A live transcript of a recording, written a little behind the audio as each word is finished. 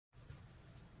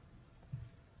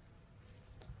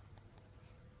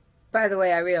By the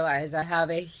way, I realize I have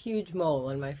a huge mole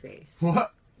on my face.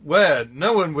 What? Where?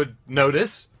 No one would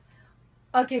notice.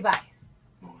 Okay, bye.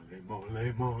 Mole, mole,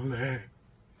 mole.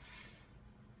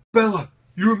 Bella,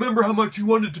 you remember how much you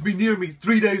wanted to be near me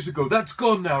 3 days ago? That's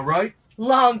gone now, right?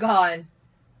 Long gone.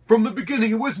 From the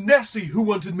beginning, it was Nessie who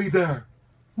wanted me there.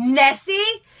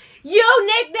 Nessie? You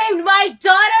nicknamed my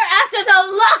daughter after the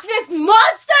Loch Ness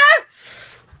Monster?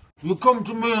 You come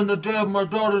to me on the day of my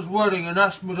daughter's wedding and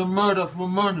ask me to murder for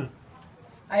money.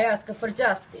 I ask for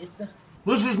justice.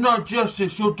 This is not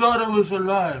justice. Your daughter is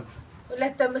alive.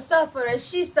 Let them suffer as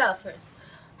she suffers.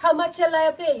 How much shall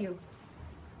I pay you?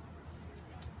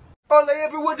 All I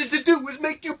ever wanted to do was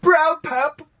make you proud,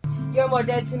 Pap. You're more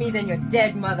dead to me than your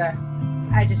dead mother.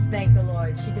 I just thank the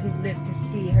Lord she didn't live to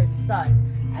see her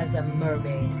son as a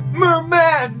mermaid.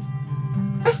 Merman!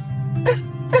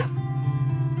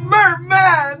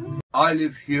 Merman! I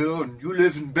live here and you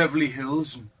live in Beverly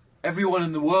Hills and everyone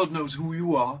in the world knows who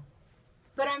you are.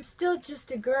 But I'm still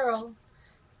just a girl,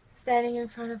 standing in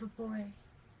front of a boy,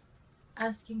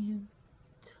 asking him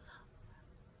to love her.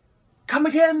 Come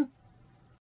again?